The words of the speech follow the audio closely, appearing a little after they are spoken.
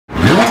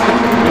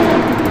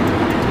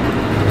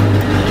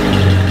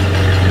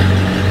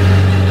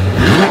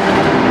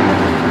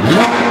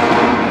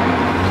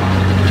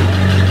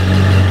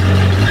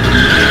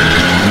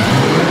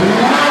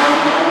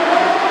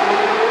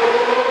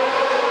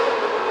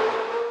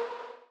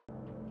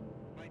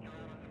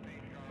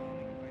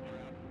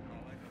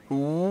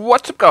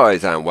What's up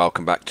guys, and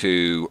welcome back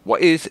to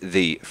what is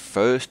the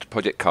first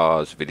Project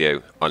Cars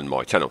video on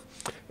my channel.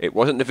 It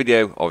wasn't the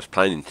video I was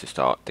planning to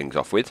start things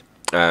off with,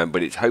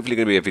 but it's hopefully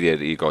going to be a video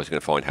that you guys are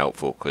going to find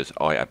helpful because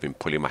I have been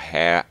pulling my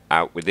hair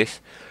out with this.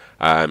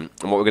 And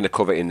what we're going to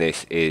cover in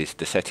this is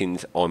the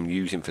settings I'm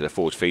using for the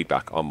force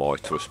feedback on my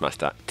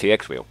Thrustmaster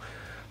TX wheel.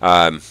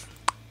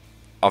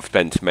 I've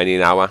spent many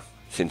an hour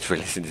since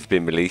it's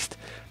been released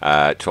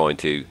trying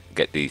to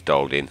get these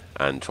dialed in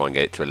and try and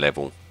get it to a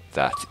level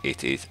that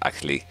it is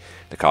actually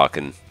the car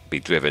can be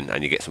driven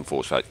and you get some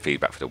force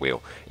feedback for the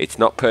wheel. It's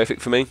not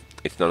perfect for me,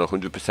 it's not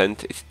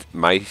 100%, it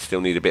may still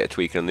need a bit of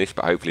tweaking on this,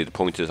 but hopefully the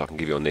pointers I can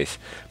give you on this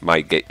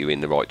may get you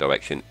in the right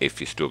direction if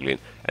you're struggling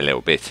a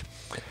little bit.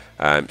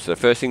 So the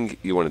first thing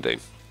you want to do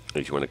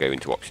is you want to go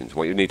into options.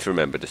 What you need to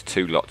remember, there's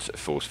two lots of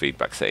force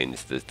feedback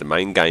settings. There's the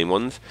main game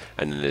ones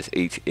and then there's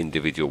each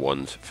individual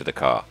ones for the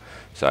car.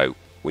 So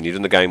when you've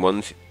done the game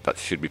ones, that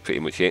should be pretty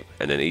much it,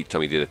 and then each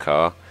time you do the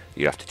car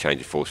you have to change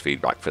the force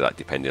feedback for that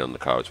depending on the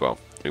car as well.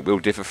 It will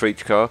differ for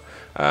each car,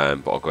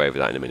 but I'll go over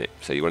that in a minute.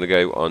 So you want to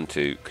go on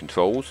to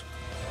controls,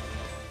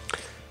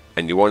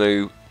 and you want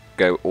to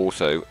go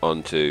also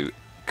onto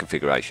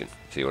configuration.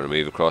 So you want to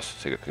move across,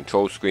 so you got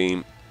control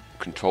scheme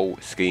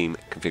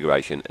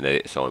configuration and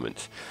edit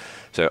assignments.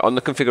 So on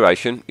the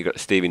configuration you've got the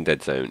steering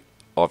dead zone.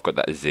 I've got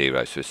that as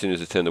 0, so as soon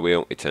as I turn the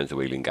wheel it turns the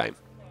wheel in game.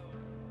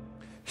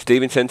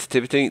 Steering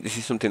sensitivity, this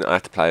is something that I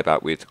had to play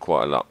about with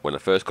quite a lot. When I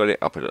first got it,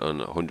 I put it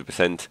on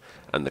 100%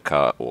 and the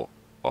car, or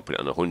I put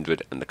it on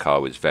 100 and the car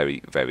was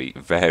very, very,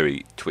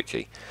 very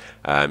twitchy.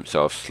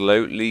 So I've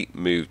slowly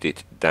moved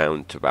it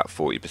down to about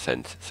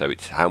 40%. So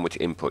it's how much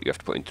input you have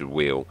to put into the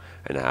wheel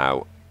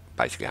and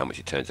basically how much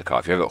it turns the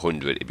car. If you're at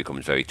 100 it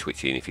becomes very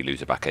twitchy, and if you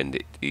lose a back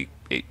end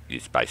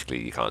it's basically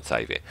you can't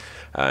save it.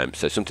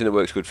 So something that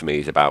works good for me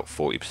is about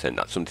 40%.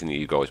 That's something that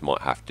you guys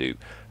might have to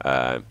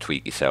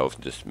tweak yourselves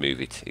and just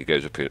move it. It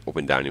goes up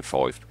and down in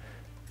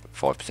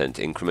 5%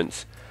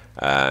 increments.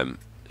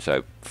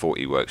 So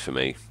 40 works for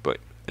me, but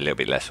a little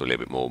bit less or a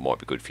little bit more might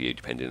be good for you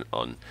depending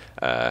on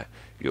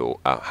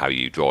how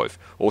you drive.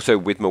 Also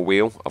with my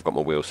wheel, I've got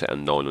my wheel set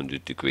on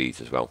 900 degrees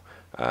as well.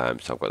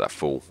 So I've got that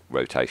full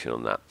rotation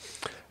on that.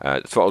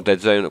 The throttle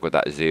dead zone, I've got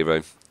that as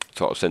 0.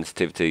 Throttle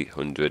sensitivity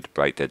 100,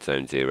 brake dead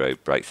zone 0,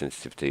 brake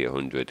sensitivity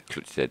 100,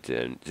 clutch dead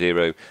zone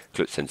 0,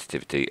 clutch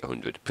sensitivity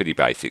 100. Pretty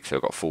basic, so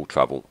I've got full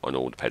travel on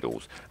all the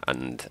pedals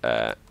and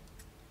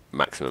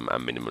maximum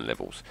and minimum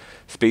levels.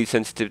 Speed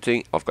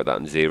sensitivity, I've got that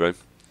on 0.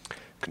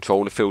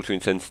 Controller filtering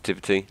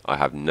sensitivity, I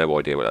have no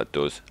idea what that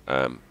does.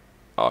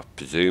 I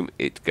presume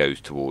it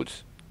goes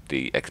towards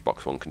the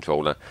Xbox One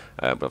controller,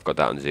 but I've got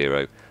that on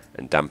 0.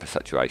 And damper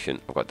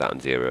saturation, I've got that on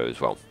 0 as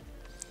well.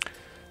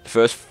 The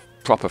first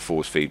proper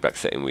force feedback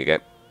setting we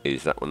get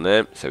is that one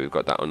there, so we've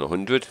got that on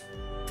 100.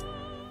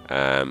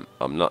 I'm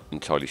not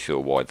entirely sure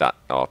why that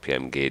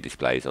RPM gear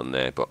display is on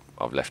there, but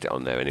I've left it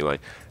on there anyway.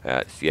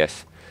 It's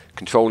yes.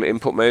 Controller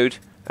input mode,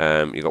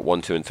 you've got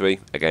 1, 2 and 3.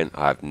 Again,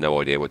 I have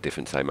no idea what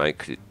difference they make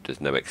because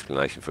there's no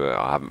explanation for it.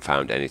 I haven't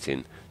found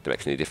anything that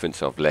makes any difference,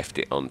 so I've left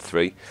it on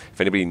 3.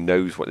 If anybody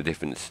knows what the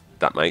difference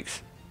that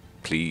makes,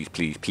 please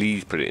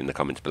put it in the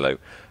comments below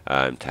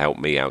to help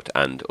me out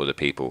and other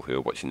people who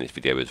are watching this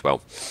video as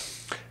well.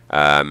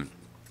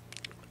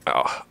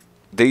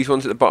 These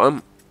ones at the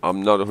bottom,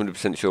 I'm not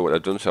 100% sure what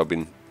I've done, so I've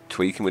been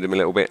tweaking with them a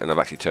little bit, and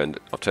I've turned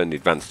the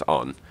advanced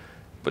on,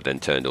 but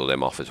then turned all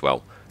them off as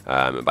well.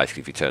 And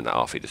basically, if you turn that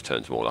off, it just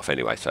turns them all off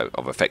anyway. So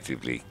I've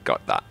effectively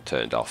got that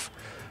turned off.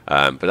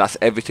 But that's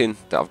everything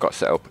that I've got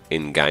set up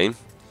in game.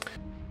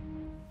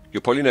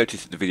 You'll probably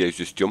notice that the video's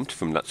just jumped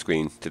from that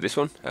screen to this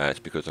one. It's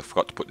because I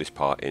forgot to put this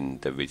part in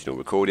the original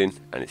recording,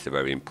 and it's a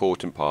very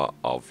important part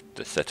of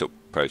the setup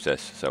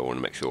process, so I want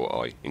to make sure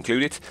I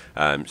include it.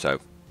 So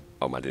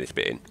I'm adding this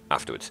bit in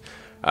afterwards.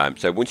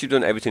 So once you've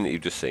done everything that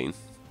you've just seen,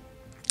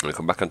 I'm going to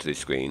come back onto this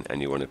screen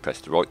and you want to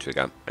press the right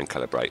trigger and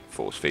calibrate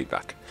force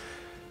feedback.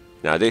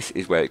 Now this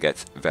is where it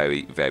gets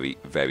very, very,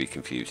 very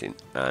confusing,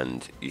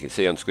 and you can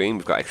see on screen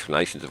we've got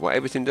explanations of what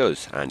everything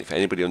does, and if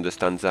anybody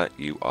understands that,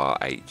 you are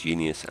a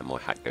genius and my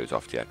hat goes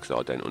off to you, because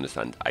I don't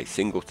understand a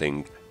single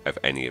thing of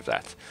any of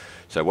that.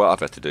 So what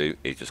I've had to do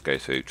is just go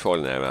through trial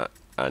and error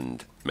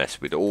and mess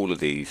with all of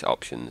these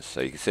options.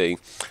 So you can see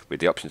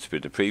with the options for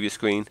the previous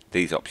screen,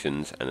 these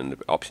options, and then the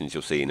options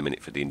you'll see in a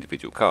minute for the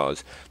individual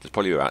cars, there's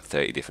probably about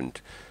 30 different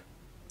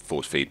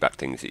force feedback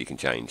things that you can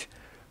change.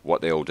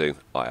 What they all do,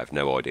 I have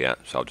no idea,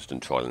 so I've just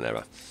done trial and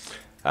error.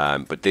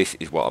 But this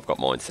is what I've got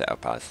mine set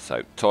up as.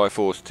 So tyre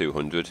force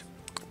 200,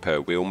 per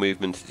wheel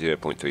movement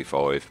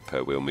 0.35,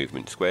 per wheel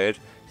movement squared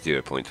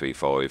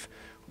 0.35,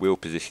 wheel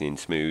positioning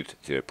smooth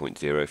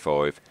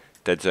 0.05,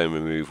 dead zone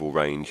removal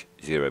range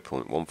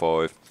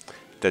 0.15,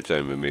 dead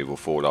zone removal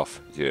fall off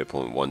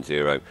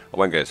 0.10. I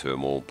won't go through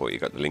them all, but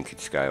you've got the linkage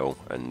scale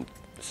and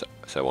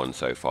so on and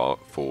so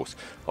forth.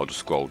 I'll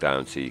just scroll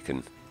down so you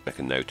can make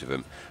a note of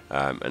them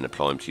and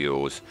apply them to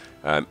yours.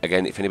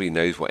 Again, if anybody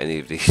knows what any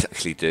of these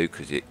actually do,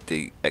 because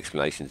the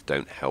explanations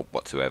don't help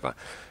whatsoever.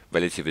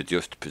 Relative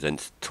adjust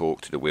presents torque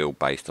to the wheel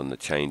based on the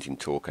change in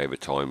torque over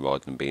time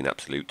rather than being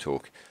absolute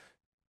torque.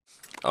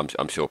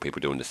 I'm sure people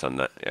do understand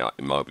that.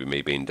 It might be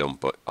me being dumb,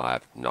 but I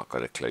have not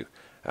got a clue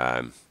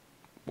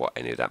what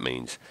any of that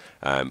means.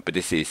 But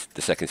this is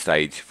the second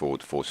stage for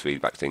the force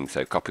feedback thing,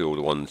 so copy all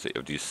the ones that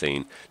you've just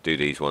seen, do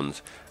these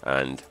ones,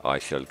 and I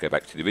shall go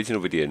back to the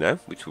original video now,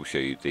 which will show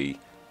you the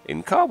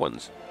in-car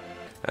ones.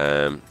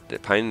 The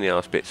pain in the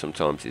arse bit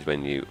sometimes is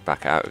when you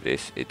back out of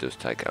this, it does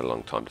take a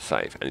long time to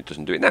save, and it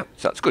doesn't do it now,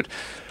 so that's good.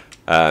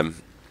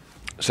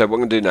 So what I'm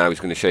going to do now is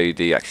going to show you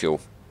the actual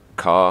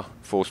car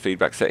force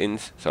feedback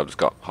settings. So I've just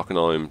got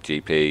Hockenheim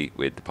GP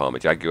with the Palmer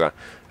Jaguar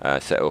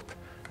set up.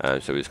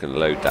 So we're just going to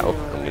load that up.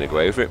 I'm going to go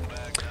over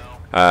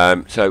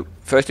it. So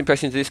first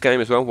impressions of this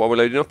game as well, while we're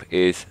loading up,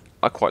 is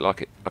I quite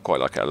like it. I quite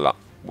like it a lot.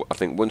 I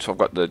think once I've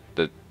got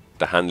the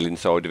handling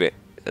side of it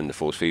and the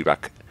force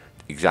feedback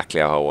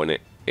exactly how I want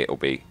it, it'll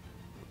be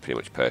pretty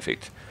much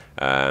perfect.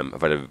 I've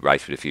had a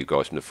race with a few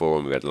guys from the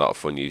forum. We had a lot of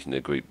fun using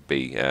the Group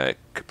B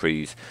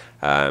Capris,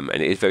 and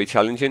it is very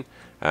challenging.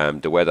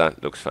 The weather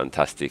looks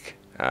fantastic.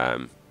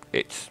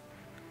 It's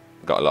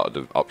got a lot of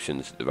the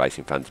options the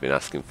racing fans have been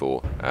asking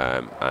for,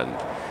 and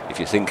if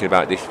you're thinking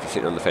about this, if you're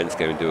sitting on the fence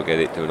going, do I get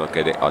it, do I not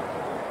get it,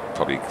 I'd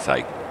probably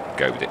say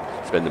go with it.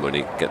 Spend the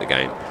money, get the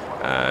game,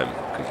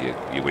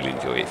 because you will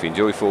enjoy it. If you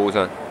enjoy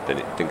Forza,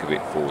 then think of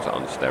it Forza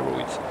on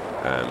steroids.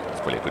 It's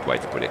probably a good way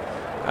to put it.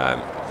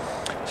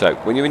 So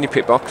when you're in your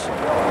pit box,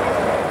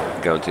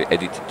 go into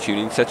edit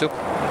tuning setup,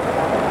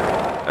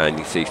 and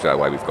you see straight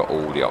away we've got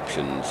all the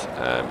options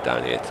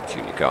down here to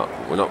tune your car.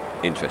 We're not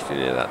interested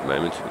in it at the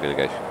moment. We're going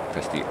to go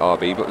press the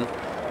RB button,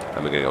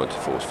 and we're going to go on to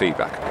force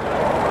feedback.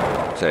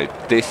 So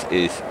this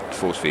is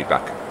force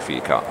feedback for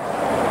your car.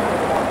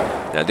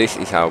 Now this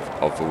is how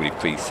I've already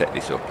preset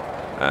this up.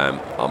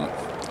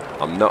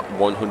 I'm not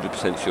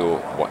 100% sure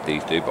what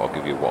these do, but I'll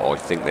give you what I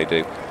think they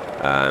do.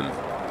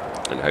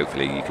 And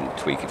hopefully you can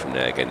tweak it from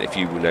there. Again, if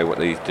you know what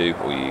these do,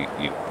 or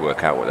you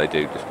work out what they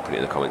do, just put it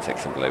in the comment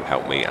section below,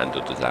 help me and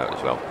others out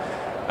as well.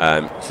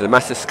 So the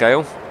master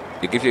scale,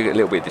 it gives you a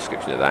little bit of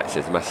description of that. It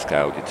says the master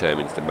scale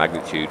determines the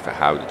magnitude for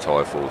how the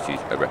tyre forces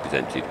are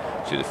represented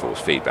through the force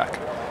feedback.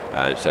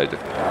 So the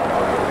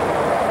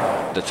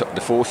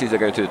forces are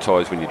going to the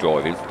tyres when you're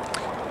driving.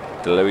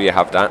 The lower you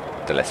have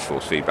that, the less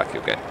force feedback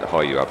you'll get. The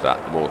higher you have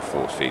that, the more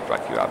force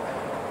feedback you have.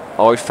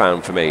 I've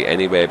found for me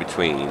anywhere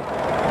between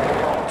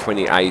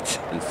 28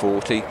 and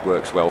 40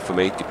 works well for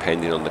me,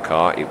 depending on the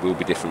car. It will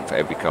be different for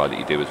every car that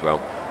you do as well,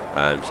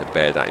 so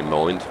bear that in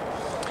mind.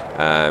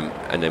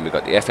 And then we've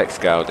got the FX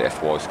scale, the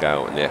FY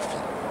scale, and the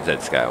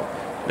FZ scale.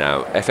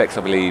 Now FX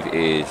I believe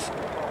is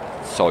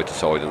side to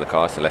side on the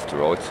car, so left to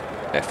right.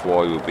 FY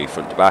will be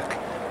front to back,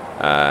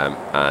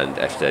 and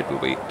FZ will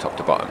be top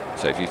to bottom.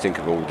 So if you think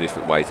of all the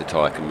different ways the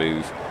tyre can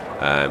move,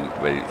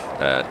 whether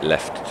it's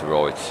left to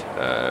right,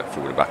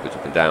 forward and backwards,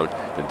 up and down,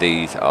 then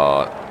these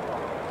are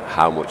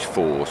how much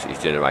force is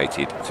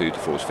generated through the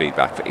force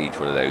feedback for each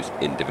one of those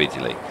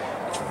individually.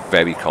 It's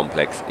very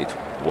complex.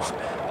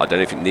 I don't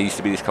know if it needs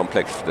to be this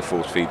complex for the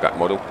force feedback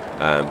model,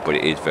 but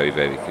it is very,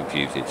 very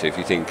confusing. So if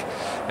you think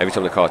every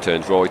time the car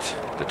turns right,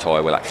 the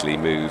tyre will actually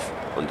move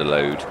under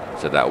load,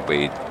 so that will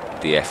be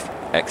the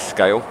FX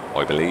scale,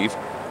 I believe.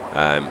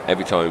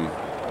 Every time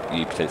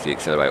you potentially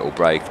accelerate or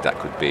brake, that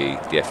could be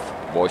the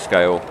FY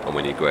scale, and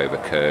when you go over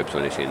curbs or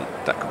anything,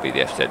 that could be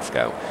the FZ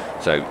scale.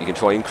 So you can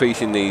try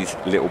increasing these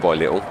little by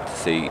little to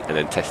see, and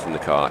then testing the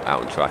car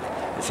out on track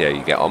and see how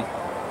you get on.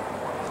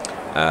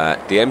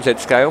 The MZ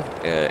scale,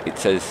 it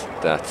says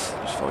that,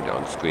 let's find it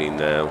on the screen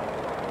now,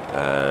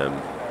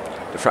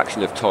 the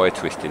fraction of tyre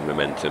twisting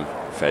momentum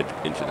fed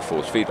into the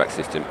force feedback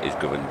system is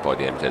governed by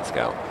the MZ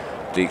scale.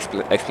 The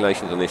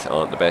explanations on this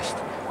aren't the best,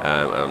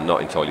 and I'm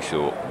not entirely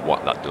sure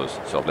what that does,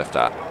 so I've left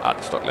that at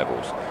the stock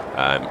levels.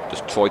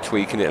 Just try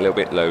tweaking it a little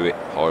bit, lower it,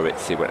 higher it,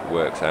 see what it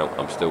works out.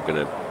 I'm still going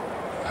to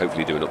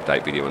hopefully do an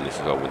update video on this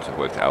as well once I've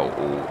worked it out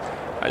all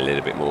a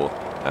little bit more,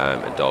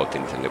 and dialed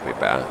things a little bit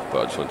better.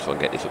 But I just want to try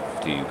and get this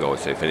up to you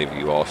guys, so if any of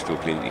you are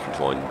struggling, you can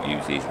try and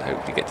use these and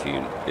hopefully get to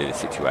you in a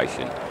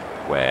situation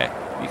where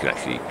you can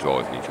actually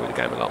drive and enjoy the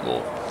game a lot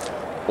more.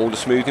 All the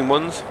smoothing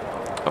ones,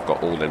 I've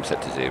got all of them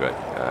set to 0,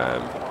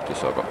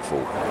 just so I've got the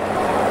full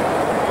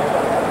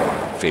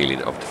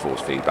feeling of the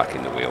force feedback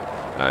in the wheel.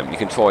 You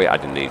can try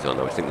adding these on.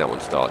 I think that one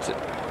starts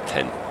at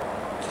 10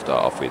 to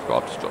start off with, but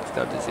I've just dropped it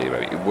down to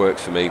 0. It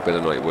works for me, whether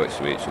or not it works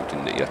for me, it's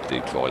something that you have to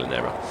do trial and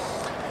error.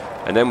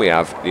 And then we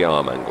have the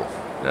arm angle.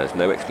 Now, there's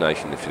no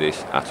explanation for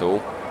this at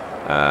all,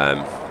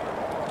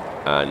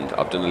 and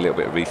I've done a little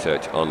bit of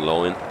research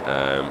online.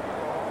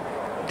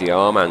 The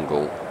arm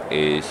angle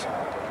is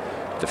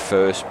the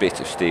first bit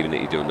of steering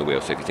that you do on the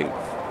wheel. So if you think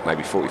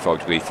maybe 45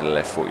 degrees to the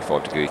left,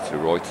 45 degrees to the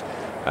right,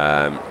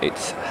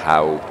 it's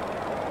how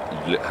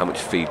much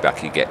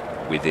feedback you get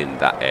within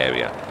that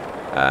area.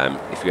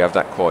 If you have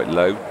that quite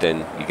low,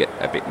 then you get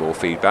a bit more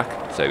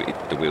feedback, so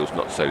the wheel's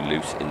not so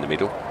loose in the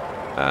middle.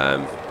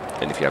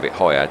 And if you have it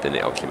higher, then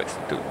it obviously makes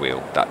the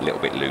wheel that little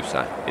bit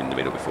looser in the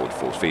middle before the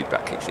force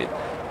feedback kicks in.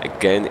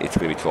 Again, it's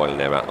going to be trial and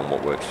error on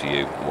what works for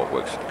you and what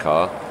works for the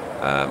car.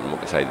 I'm not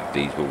going to say that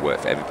these will work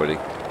for everybody.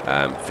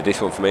 For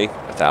this one, for me,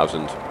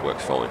 1000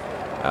 works fine.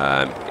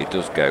 It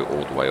does go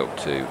all the way up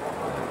to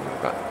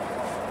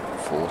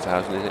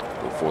 4,000, is it?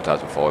 Or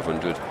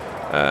 4,500.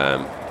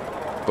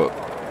 But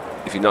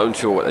if you're not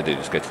unsure what they do,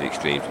 just go to the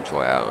extremes and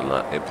try it out on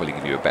that. It'll probably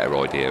give you a better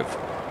idea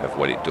of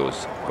what it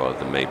does rather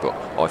than me. But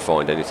I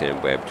find anything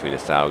anywhere between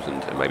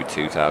 1,000 and maybe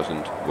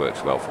 2,000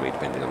 works well for me,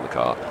 depending on the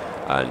car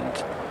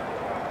and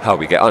how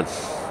we get on.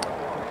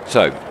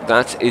 So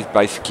that is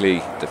basically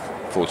the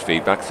force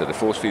feedback. So the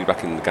force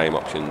feedback in the game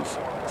options,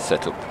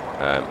 set up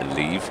and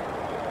leave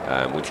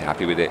once you're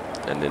happy with it,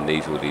 and then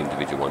these are all the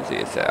individual ones that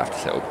you have to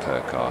set up per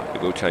car.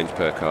 It will change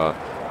per car,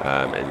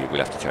 and you will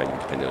have to change them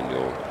depending on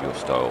your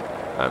style.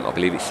 I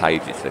believe it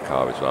saves it to the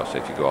car as well, so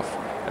if you go off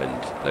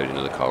and load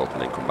another car up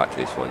and then come back to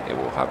this one, it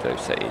will have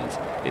those settings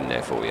in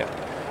there for you.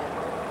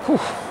 Whew.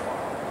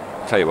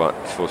 Tell you what,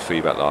 this force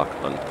feedback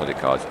on project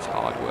cars, it's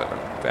hard work,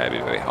 man. Very,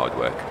 very hard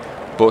work.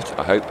 But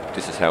I hope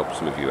this has helped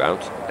some of you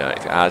out.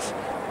 If it has,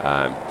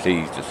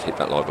 please just hit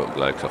that like button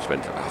below, because I've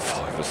spent about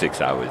 5 or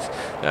 6 hours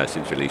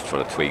since release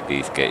trying to tweak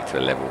these, get it to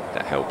a level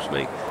that helps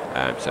me,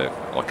 so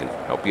I can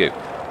help you.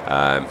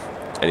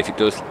 And if it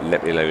does,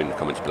 let me know in the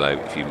comments below.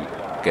 If you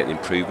get an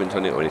improvement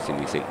on it or anything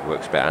you think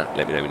works better,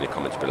 let me know in the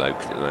comments below,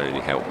 because it will not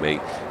only help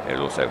me, it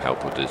will also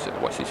help others that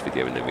watch this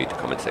video and then read the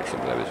comment section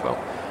below as well.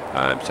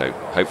 So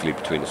hopefully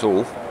between us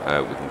all,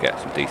 we can get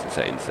some decent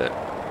settings that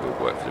will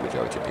work for the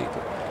majority of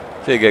people.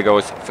 So there you go,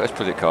 guys, first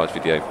project cars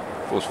video,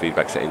 force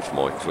feedback settings for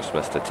my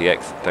Thrustmaster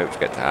TX. Don't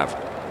forget to have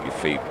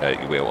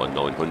your wheel on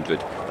 900,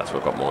 that's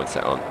what I've got mine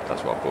set on,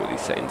 that's what I've got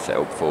these settings set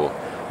up for.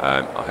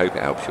 I hope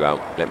it helps you out,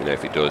 let me know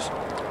if it does,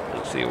 and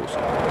I'll see you all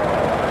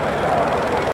soon.